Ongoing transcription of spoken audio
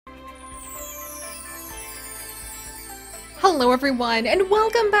Hello everyone, and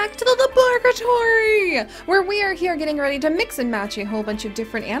welcome back to the LaBARKatory, where we are here getting ready to mix and match a whole bunch of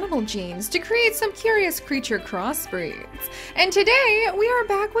different animal genes to create some curious creature crossbreeds. And today, we are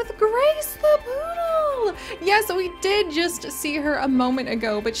back with Grace the Poodle! Yes, we did just see her a moment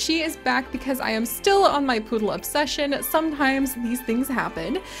ago, but she is back because I am still on my poodle obsession. Sometimes these things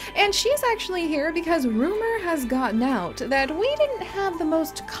happen. And she's actually here because rumor has gotten out that we didn't have the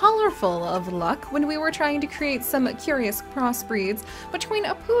most colorful of luck when we were trying to create some curious crossbreeds between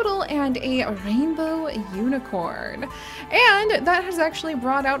a poodle and a rainbow unicorn. And that has actually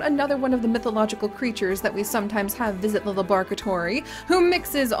brought out another one of the mythological creatures that we sometimes have visit the LaBARKatory, who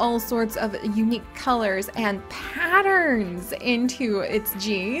mixes all sorts of unique colors and patterns into its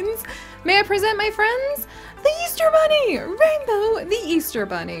genes. May I present, my friends, the Easter Bunny! Rainbow the Easter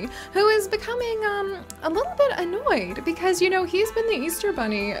Bunny, who is becoming a little bit annoyed because, you know, he's been the Easter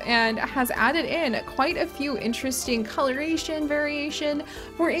Bunny and has added in quite a few interesting coloration variation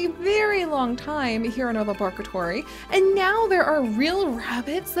for a very long time here in our LaBARKatory, and now there are real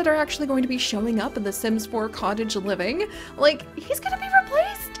rabbits that are actually going to be showing up in the Sims 4 cottage living. Like, he's gonna be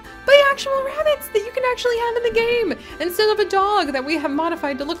replaced by actual rabbits that you can actually have in the game instead of a dog that we have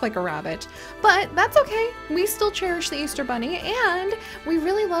modified to look like a rabbit. But that's okay. We still cherish the Easter Bunny, and we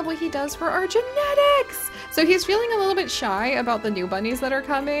really love what he does for our genetics. So he's feeling a little bit shy about the new bunnies that are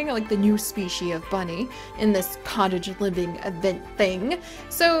coming, like the new species of bunny in this cottage living event thing.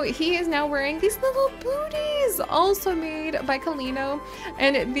 So he is now wearing these little booties, also made by Kalino.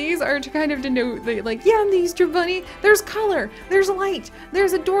 And these are to kind of denote that, like, yeah, I'm the Easter Bunny. There's color, there's light,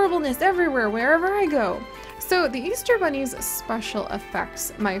 there's adorableness everywhere, wherever I go. So the Easter Bunny's special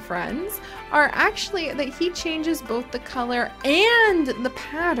effects, my friends, are actually that he changes both the color and the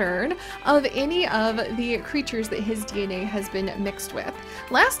pattern of any of the creatures that his DNA has been mixed with.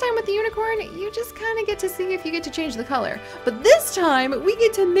 Last time with the unicorn, you just kind of get to see if you get to change the color. But this time, we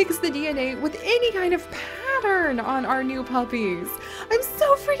get to mix the DNA with any kind of pattern on our new puppies. I'm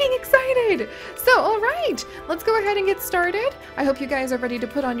so freaking excited! So, alright, let's go ahead and get started. I hope you guys are ready to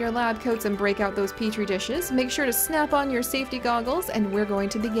put on your lab coats and break out those petri dishes. Make sure to snap on your safety goggles, and we're going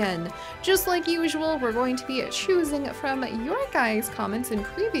to begin. Just like usual, we're going to be choosing from your guys' comments in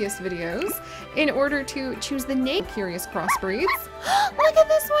previous videos in order to choose the name Curious Crossbreeds. Look at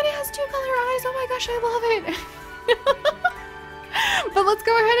this one, it has two color eyes. Oh my gosh, I love it. But let's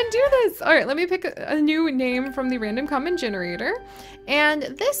go ahead and do this. All right, let me pick a new name from the random comment generator. And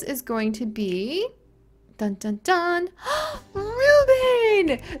this is going to be, dun dun dun,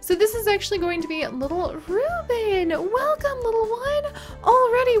 Reuben! So this is actually going to be little Reuben. Welcome, little one.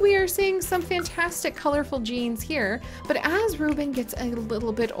 Already we are seeing some fantastic colorful genes here, but as Reuben gets a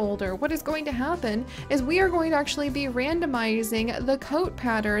little bit older, what is going to happen is we are going to actually be randomizing the coat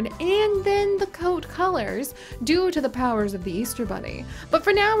pattern and then the coat colors due to the powers of the Easter Bunny. But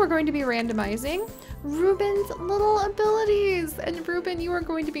for now, we're going to be randomizing Reuben's little abilities. And Reuben, you are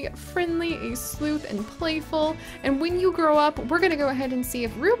going to be friendly, a sleuth, and playful. And when you grow up, we're going to go ahead and see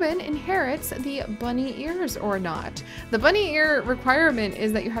if Reuben inherits the bunny ears or not. The bunny ear requirement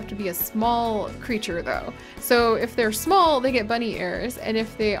is that you have to be a small creature though. So if they're small, they get bunny ears. And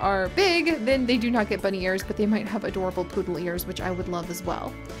if they are big, then they do not get bunny ears, but they might have adorable poodle ears, which I would love as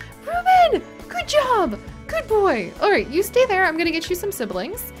well. Reuben, good job. Good boy. All right, you stay there. I'm going to get you some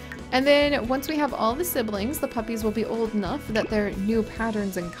siblings. And then once we have all the siblings, the puppies will be old enough that they're new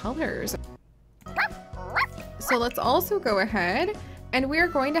patterns and colors. So let's also go ahead and we're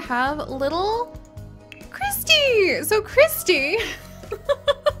going to have little Christy. So Christy,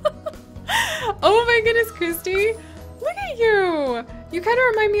 oh my goodness, Christy, look at you. You kind of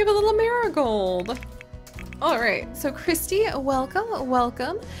remind me of a little marigold. All right, so Christy, welcome,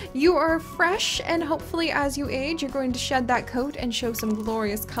 welcome. You are fresh, and hopefully as you age, you're going to shed that coat and show some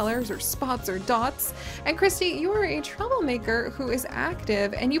glorious colors or spots or dots. And Christy, you are a troublemaker who is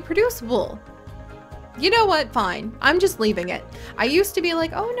active, and you produce wool. You know what? Fine. I'm just leaving it. I used to be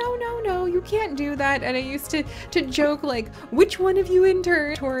like, oh, no, you can't do that. And I used to joke like, which one of you in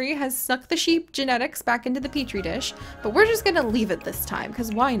Tori has sucked the sheep genetics back into the petri dish? But we're just gonna leave it this time,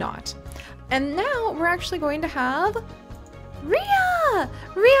 because why not? And now we're actually going to have Rhea!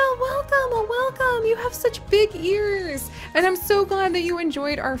 Rhea, welcome, welcome! You have such big ears! And I'm so glad that you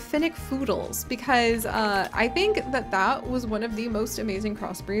enjoyed our Finnick Foodles, because I think that was one of the most amazing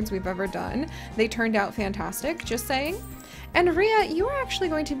crossbreeds we've ever done. They turned out fantastic, just saying. And Rhea, you are actually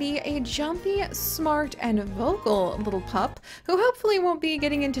going to be a jumpy, smart, and vocal little pup who hopefully won't be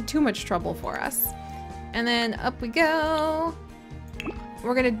getting into too much trouble for us. And then up we go.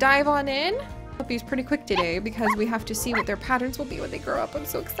 We're gonna dive on in. Puppies pretty quick today because we have to see what their patterns will be when they grow up. I'm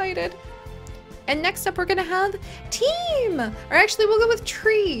so excited. And next up, we're gonna have team, or actually we'll go with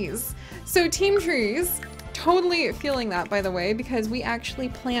trees. So team trees, totally feeling that, by the way, because we actually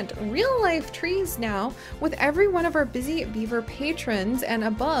plant real life trees now with every one of our Busy Beaver patrons and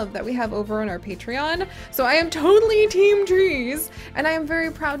above that we have over on our Patreon. So I am totally team trees, and I am very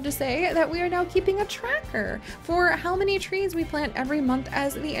proud to say that we are now keeping a tracker for how many trees we plant every month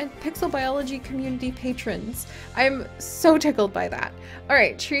as the Pixel Biology community patrons. I'm so tickled by that. All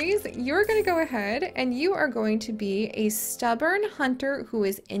right, trees, you're gonna go ahead and you are going to be a stubborn hunter who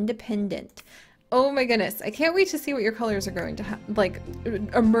is independent. Oh my goodness, I can't wait to see what your colors are going to like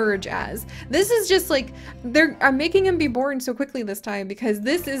emerge as. This is just like, I'm making him be born so quickly this time because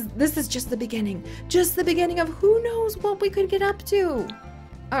this is just the beginning. Just the beginning of who knows what we could get up to.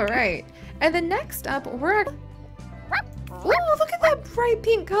 All right, and then next up, oh, look at that bright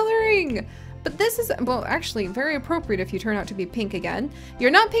pink coloring. But this is, well, actually very appropriate if you turn out to be pink again. You're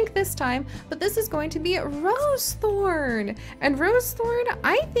not pink this time, but this is going to be Rosethorn. And Rosethorn,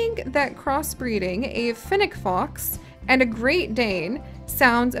 I think that crossbreeding a Finnick Fox and a Great Dane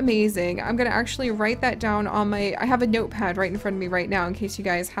sounds amazing. I'm gonna actually write that down on I have a notepad right in front of me right now in case you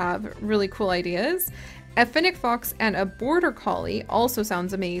guys have really cool ideas. A Finnick Fox and a Border Collie also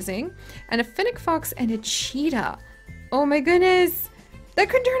sounds amazing. And a Finnick Fox and a Cheetah. Oh my goodness. That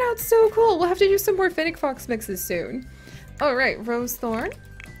could turn out so cool. We'll have to do some more Finnick Fox mixes soon. All right, Rosethorn.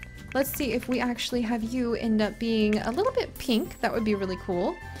 Let's see if we actually have you end up being a little bit pink. That would be really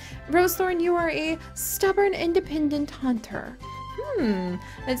cool. Rosethorn, you are a stubborn, independent hunter.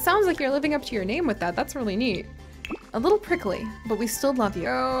 It sounds like you're living up to your name with that. That's really neat. A little prickly, but we still love you.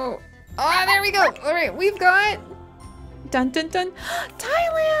 Oh, there we go. All right, we've got... Dun dun dun!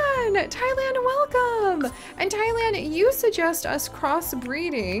 Thailand! Thailand, welcome! And Thailand, you suggest us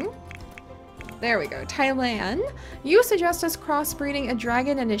crossbreeding. There we go, Thailand. You suggest us crossbreeding a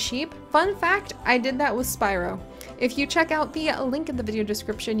dragon and a sheep. Fun fact, I did that with Spyro. If you check out the link in the video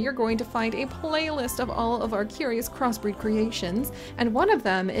description, you're going to find a playlist of all of our curious crossbreed creations, and one of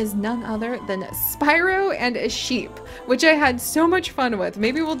them is none other than Spyro and a sheep, which I had so much fun with.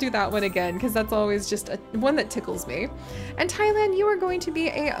 Maybe we'll do that one again, because that's always just one that tickles me. And Thailand, you are going to be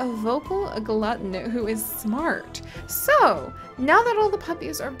a vocal glutton who is smart. So, now that all the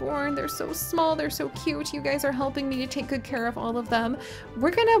puppies are born, they're so small, they're so cute, you guys are helping me to take good care of all of them, we're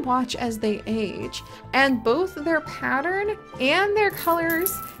gonna watch as they age, and both their pattern and their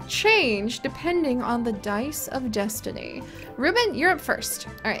colors change depending on the dice of destiny. Ruben, you're up first.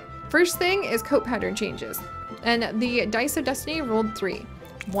 All right, first thing is coat pattern changes, and the dice of destiny rolled 3.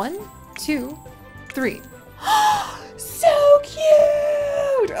 1, 2, 3. So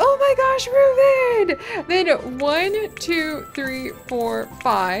cute! Oh my gosh, Ruben! Then 1, 2, 3, 4,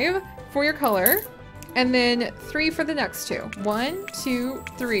 5 for your color, and then 3 for the next two. 1, 2,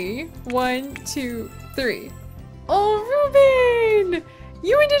 3. 1, 2, 3. Oh, Ruben!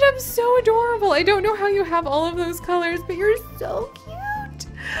 You ended up so adorable. I don't know how you have all of those colors, but you're so cute.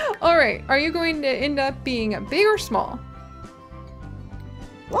 All right, are you going to end up being big or small?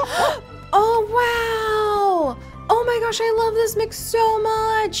 Oh, wow! Oh my gosh, I love this mix so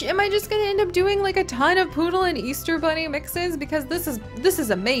much. Am I just gonna end up doing like a ton of Poodle and Easter Bunny mixes? Because this is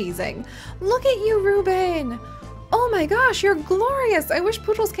amazing. Look at you, Ruben. Oh my gosh, you're glorious. I wish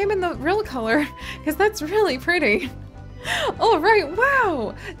Poodles came in the real color because that's really pretty. All right,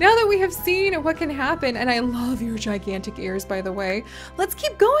 wow. Now that we have seen what can happen, and I love your gigantic ears, by the way, let's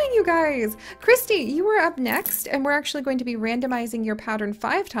keep going, you guys. Christy, you are up next, and we're actually going to be randomizing your pattern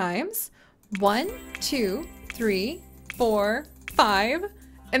 5 times. 1, 2, 3, 4, 5.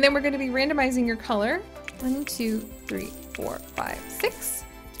 And then we're going to be randomizing your color. 1, 2, 3, 4, 5, 6.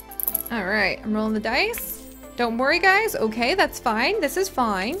 All right, I'm rolling the dice. Don't worry, guys. Okay, that's fine. This is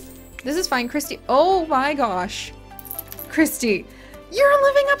fine. This is fine, Christy. Oh my gosh. Christy, you're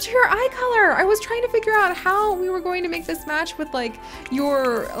living up to your eye color. I was trying to figure out how we were going to make this match with like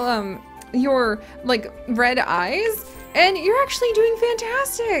your like red eyes, and you're actually doing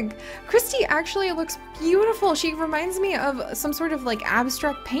fantastic. Christy actually looks beautiful. She reminds me of some sort of like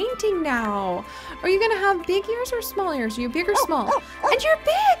abstract painting now. Are you gonna have big ears or small ears? Are you big or small? And you're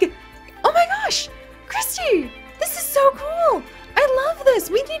big. Oh my gosh, Christy, this is so cool. I love this.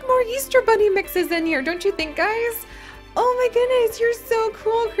 We need more Easter Bunny mixes in here, don't you think, guys? Oh my goodness, you're so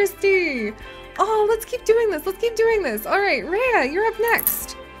cool, Christy. Oh, let's keep doing this. Let's keep doing this. All right, Rhea, you're up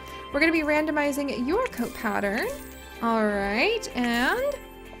next. We're gonna be randomizing your coat pattern. All right, and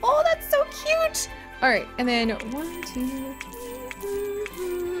oh, that's so cute. All right, and then 1, 2,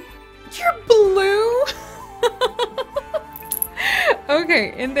 3. You're blue.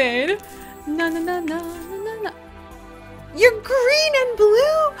 Okay, and then na na na na na na. You're green and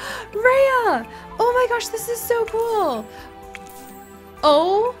blue, Rhea. Rhea! Oh my gosh, this is so cool.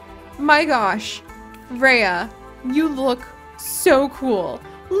 Oh my gosh. Rhea, you look so cool.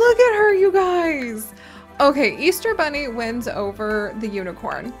 Look at her, you guys. Okay, Easter Bunny wins over the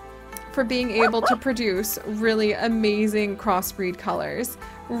unicorn for being able to produce really amazing crossbreed colors.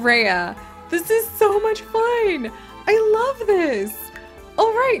 Rhea, this is so much fun. I love this.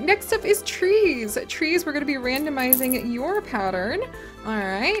 All right, next up is trees. Trees, we're gonna be randomizing your pattern. All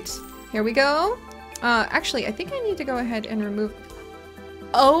right, here we go. Actually, I think I need to go ahead and remove.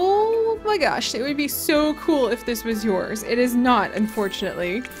 Oh my gosh, it would be so cool if this was yours. It is not,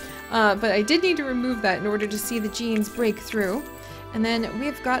 unfortunately. But I did need to remove that in order to see the genes break through. And then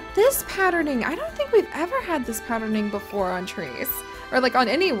we've got this patterning. I don't think we've ever had this patterning before on trees, or like on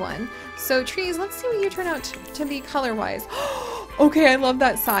anyone. So trees, let's see what you turn out to be color-wise. Okay, I love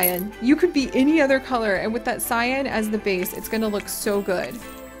that cyan. You could be any other color, and with that cyan as the base, it's gonna look so good.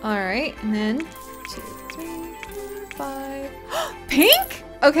 All right, and then 2, 3, 4, 5. Pink?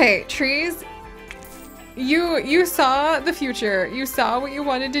 Okay, trees. You saw the future. You saw what you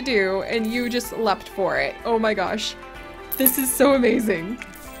wanted to do, and you just leapt for it. Oh my gosh. This is so amazing.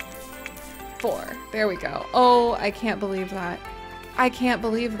 4. There we go. Oh, I can't believe that. I can't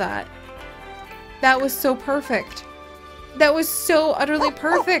believe that. That was so perfect. That was so utterly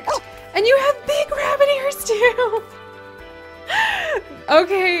perfect. And you have big rabbit ears too.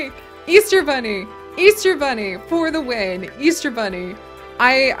 Okay, Easter Bunny. Easter Bunny for the win. Easter Bunny.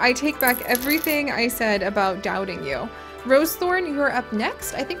 I take back everything I said about doubting you. Rosethorn, you're up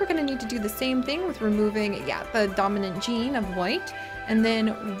next. I think we're gonna need to do the same thing with removing, yeah, the dominant gene of white. And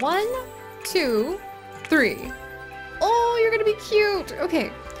then 1, 2, 3. Oh, you're gonna be cute. Okay.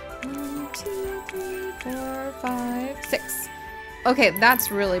 1, 2, 3, 4, 5, 6. Okay, that's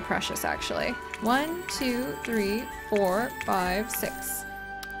really precious, actually. 1, 2, 3, 4, 5, 6.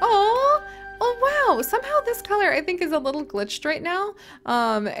 Oh, oh wow! Somehow this color I think is a little glitched right now.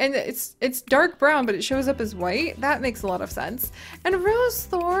 And it's dark brown, but it shows up as white. That makes a lot of sense. And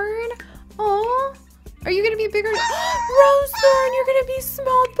Rosethorn, oh, are you gonna be bigger? Rosethorn, you're gonna be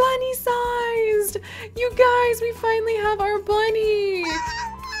small bunny sized. You guys, we finally have our bunny.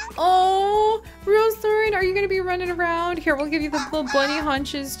 Oh, Rosethorn, are you gonna be running around? Here, we'll give you the little bunny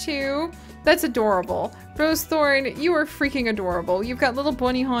hunches too. That's adorable. Rosethorn, you are freaking adorable. You've got little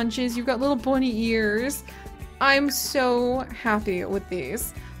bunny haunches, you've got little bunny ears. I'm so happy with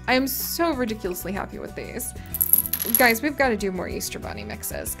these. I am so ridiculously happy with these. Guys, we've got to do more Easter Bunny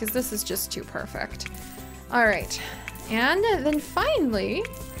mixes because this is just too perfect. All right, and then finally,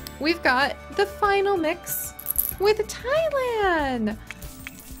 we've got the final mix with Thailand.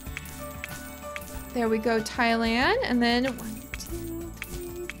 There we go, Thailand, and then 1, 2,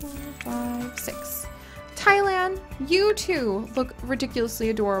 3, 4, 5, 6. Thailand, you too look ridiculously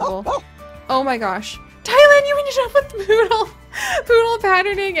adorable. Oh my gosh. Thailand, you ended up with Poodle. Poodle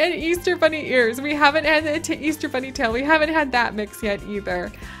patterning and Easter Bunny ears. We haven't had the Easter Bunny tail. We haven't had that mix yet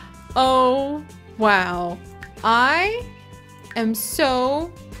either. Oh, wow. I am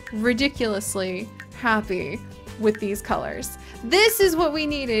so ridiculously happy with these colors. This is what we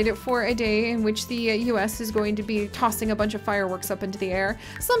needed for a day in which the US is going to be tossing a bunch of fireworks up into the air.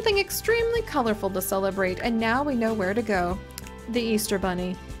 Something extremely colorful to celebrate, and now we know where to go. The Easter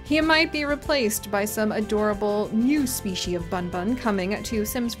Bunny. He might be replaced by some adorable new species of Bun Bun coming to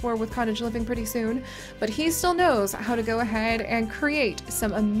Sims 4 with Cottage Living pretty soon, but he still knows how to go ahead and create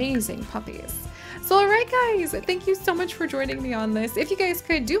some amazing puppies. So alright guys, thank you so much for joining me on this. If you guys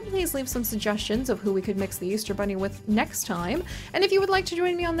could, do please leave some suggestions of who we could mix the Easter Bunny with next time. And if you would like to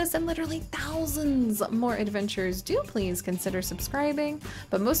join me on this and literally thousands more adventures, do please consider subscribing.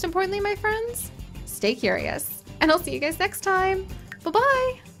 But most importantly, my friends, stay curious. And I'll see you guys next time.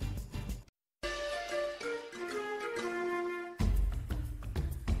 Bye-bye!